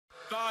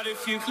But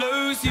if you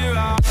close your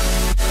eyes.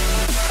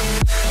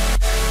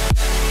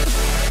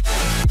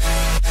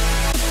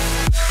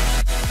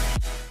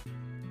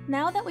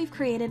 Now that we've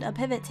created a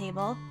pivot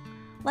table,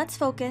 let's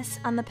focus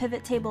on the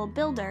pivot table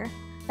builder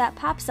that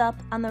pops up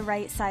on the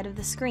right side of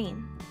the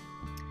screen.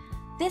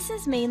 This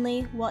is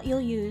mainly what you'll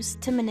use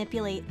to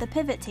manipulate the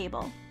pivot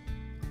table.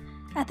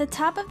 At the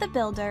top of the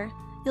builder,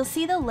 you'll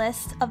see the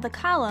list of the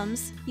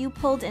columns you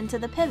pulled into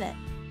the pivot.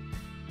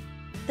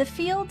 The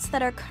fields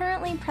that are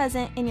currently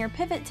present in your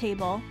pivot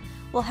table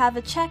will have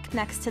a check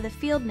next to the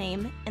field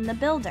name in the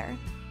builder.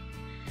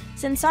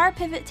 Since our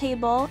pivot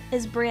table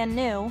is brand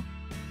new,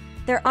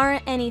 there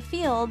aren't any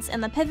fields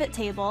in the pivot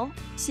table,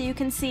 so you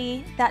can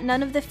see that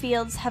none of the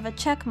fields have a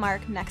check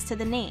mark next to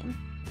the name.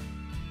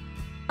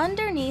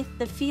 Underneath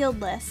the field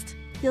list,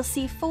 you'll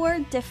see 4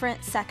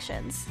 different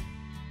sections: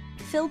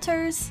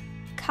 filters,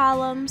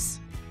 columns,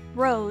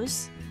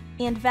 rows,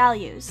 and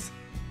values.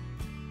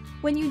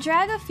 When you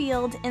drag a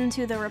field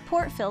into the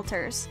report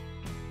filters,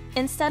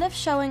 instead of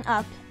showing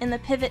up in the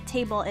pivot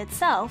table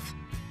itself,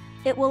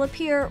 it will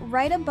appear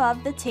right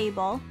above the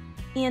table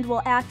and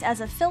will act as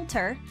a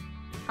filter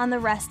on the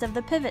rest of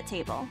the pivot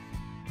table.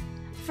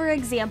 For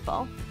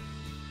example,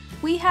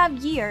 we have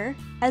year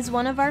as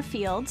one of our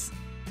fields.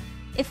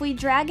 If we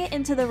drag it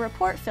into the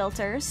report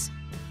filters,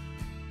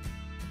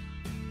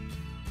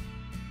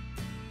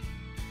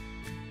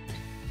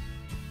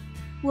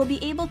 we'll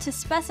be able to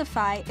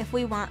specify if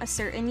we want a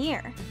certain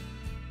year.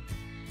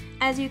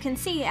 As you can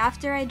see,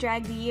 after I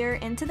dragged the year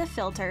into the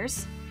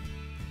filters,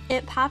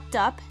 it popped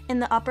up in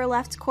the upper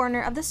left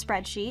corner of the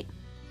spreadsheet,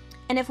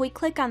 and if we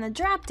click on the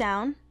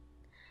drop-down,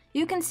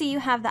 you can see you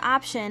have the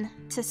option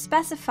to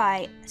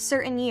specify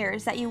certain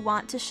years that you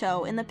want to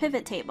show in the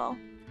pivot table.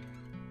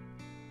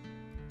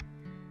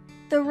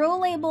 The row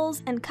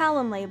labels and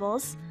column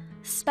labels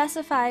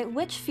specify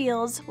which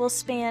fields will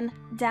span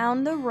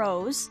down the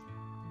rows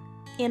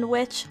and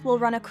which will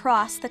run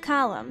across the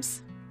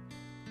columns.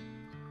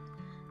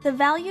 The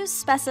values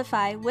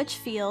specify which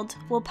field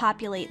will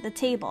populate the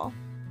table.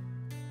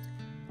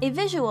 A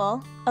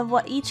visual of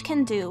what each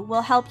can do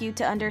will help you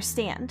to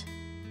understand.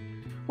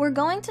 We're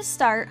going to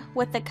start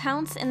with the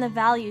counts in the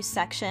values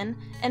section,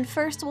 and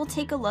first we'll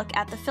take a look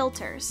at the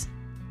filters.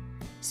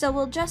 So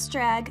we'll just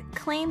drag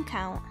claim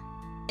count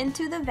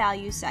into the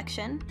values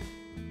section,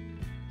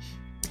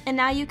 and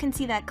now you can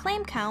see that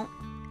claim count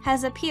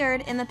has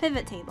appeared in the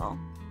pivot table.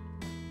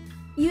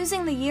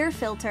 Using the year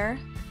filter,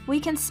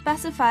 we can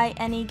specify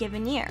any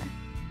given year.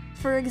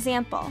 For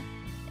example,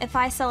 if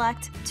I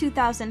select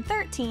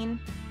 2013,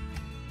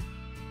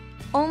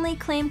 only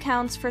claim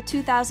counts for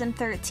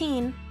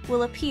 2013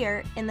 will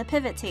appear in the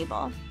pivot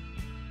table.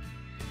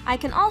 I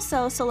can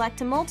also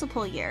select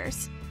multiple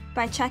years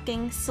by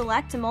checking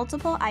Select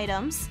Multiple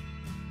Items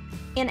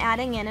and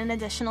adding in an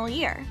additional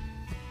year.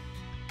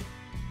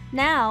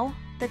 Now,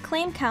 the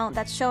claim count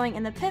that's showing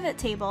in the pivot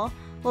table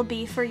will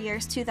be for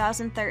years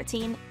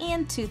 2013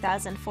 and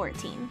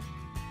 2014.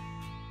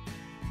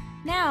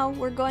 Now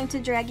we're going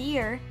to drag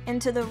year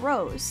into the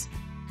rows.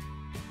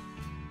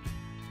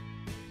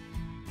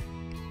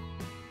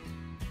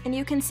 And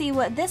you can see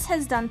what this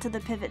has done to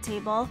the pivot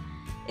table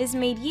is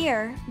made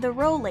year the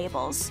row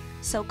labels,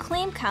 so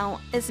claim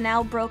count is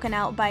now broken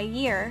out by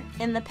year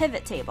in the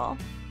pivot table.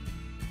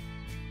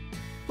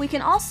 We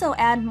can also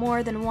add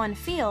more than one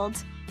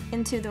field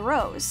into the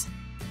rows.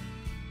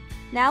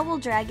 Now we'll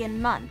drag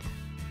in month.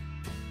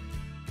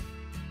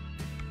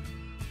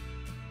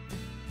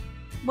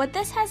 What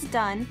this has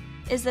done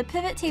is the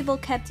pivot table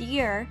kept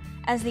year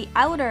as the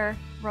outer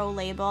row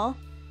label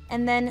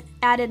and then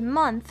added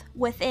month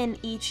within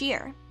each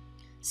year.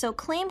 So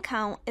claim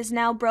count is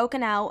now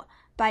broken out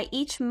by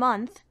each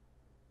month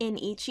in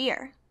each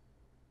year.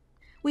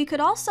 We could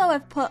also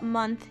have put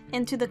month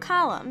into the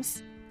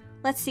columns.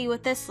 Let's see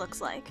what this looks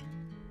like.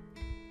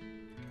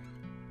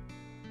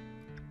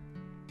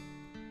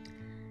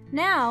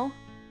 Now,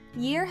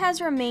 year has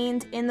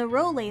remained in the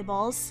row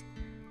labels,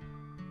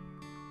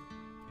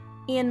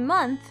 and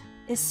month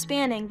is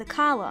spanning the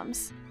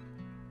columns.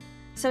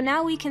 So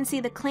now we can see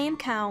the claim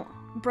count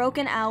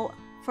broken out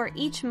for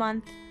each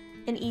month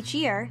in each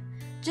year,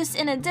 just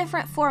in a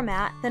different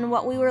format than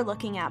what we were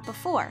looking at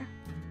before.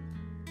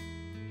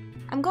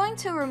 I'm going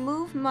to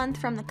remove month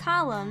from the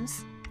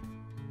columns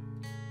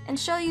and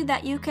show you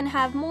that you can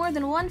have more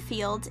than one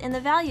field in the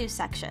values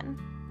section.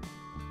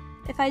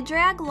 If I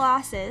drag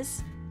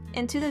losses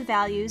into the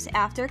values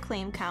after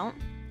claim count,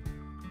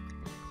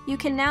 you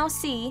can now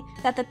see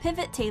that the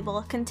pivot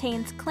table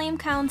contains claim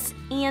counts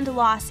and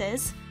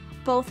losses,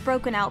 both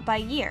broken out by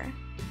year.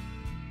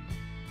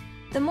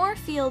 The more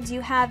fields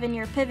you have in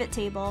your pivot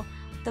table,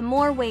 the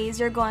more ways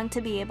you're going to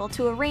be able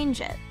to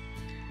arrange it.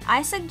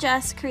 I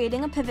suggest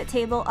creating a pivot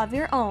table of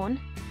your own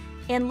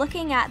and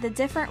looking at the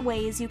different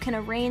ways you can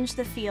arrange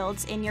the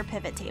fields in your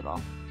pivot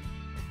table.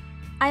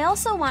 I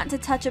also want to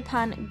touch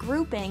upon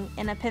grouping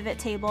in a pivot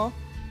table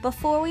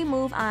before we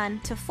move on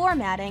to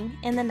formatting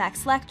in the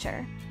next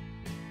lecture.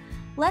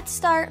 Let's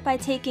start by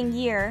taking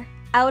year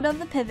out of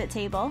the pivot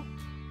table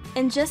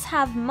and just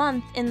have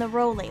month in the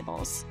row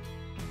labels.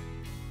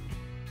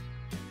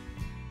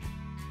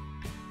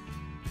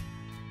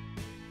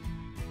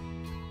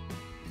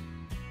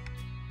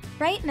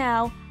 Right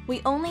now, we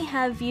only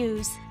have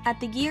views at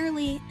the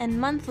yearly and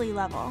monthly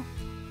level,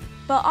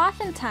 but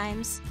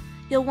oftentimes,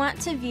 you'll want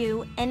to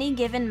view any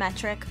given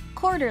metric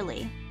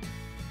quarterly.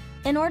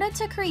 In order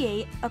to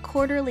create a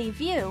quarterly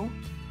view,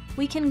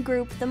 we can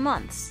group the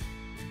months.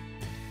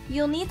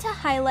 You'll need to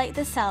highlight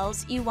the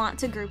cells you want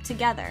to group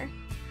together.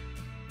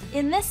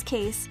 In this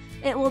case,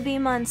 it will be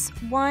months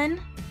 1,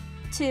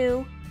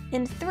 2,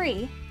 and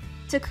 3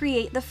 to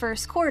create the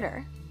first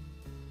quarter.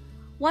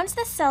 Once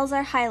the cells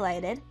are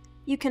highlighted,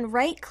 you can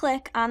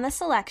right-click on the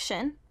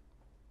selection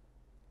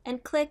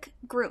and click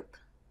Group.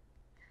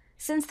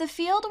 Since the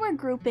field we're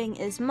grouping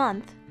is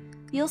month,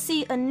 you'll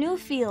see a new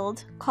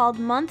field called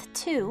Month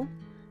 2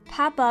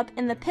 pop up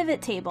in the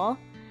pivot table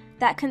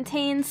that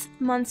contains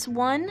months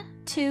 1,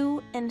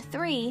 2, and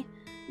 3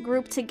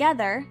 grouped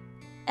together,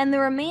 and the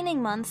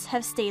remaining months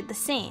have stayed the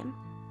same.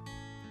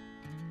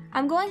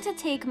 I'm going to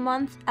take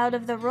month out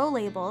of the row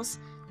labels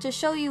to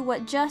show you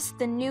what just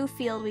the new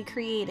field we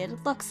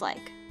created looks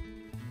like.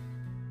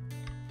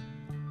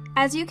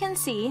 As you can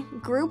see,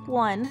 Group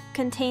 1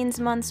 contains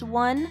months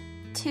 1,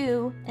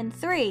 2, and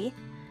 3,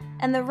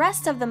 and the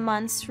rest of the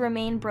months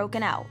remain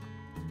broken out.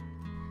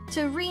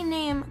 To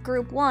rename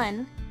Group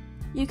 1,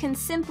 you can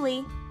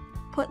simply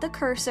put the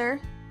cursor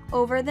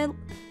over the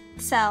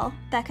cell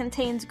that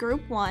contains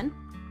Group 1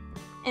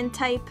 and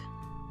type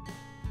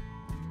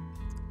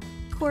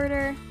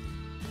Quarter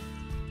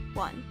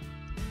 1.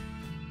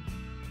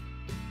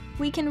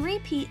 We can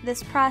repeat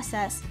this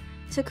process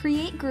to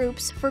create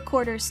groups for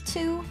quarters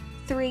 2,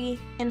 3,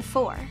 and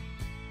 4.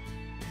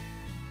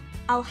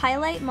 I'll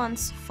highlight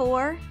months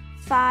 4,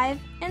 5,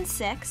 and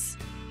 6,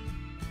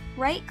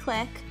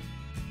 right-click,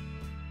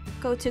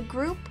 go to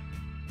Group,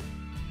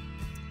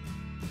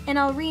 and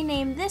I'll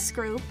rename this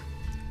group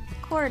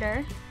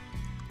Quarter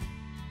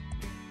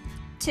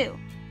 2.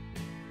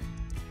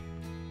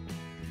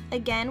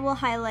 Again, we'll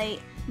highlight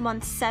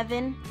months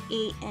 7,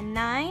 8, and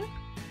 9,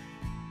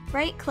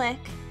 right-click,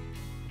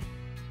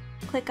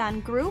 click on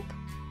Group,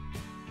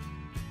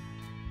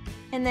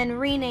 and then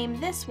rename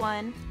this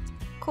one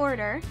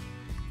Quarter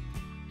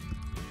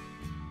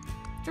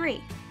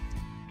 3.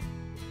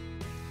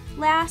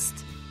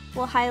 Last,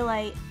 we'll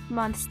highlight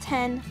months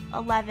 10,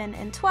 11,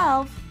 and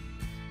 12,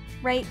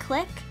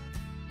 right-click,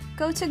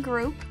 go to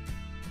Group,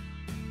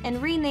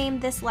 and rename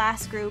this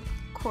last group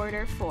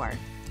Quarter 4.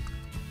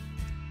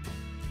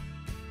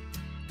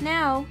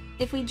 Now,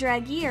 if we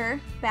drag year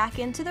back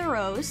into the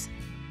rows,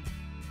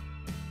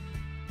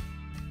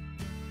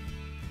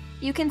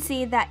 you can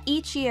see that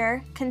each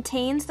year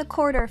contains the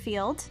quarter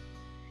field,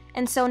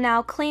 and so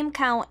now claim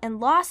count and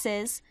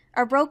losses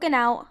are broken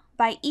out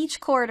by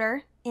each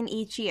quarter in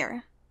each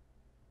year.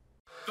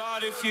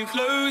 But if you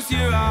close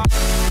your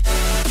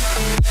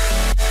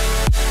eyes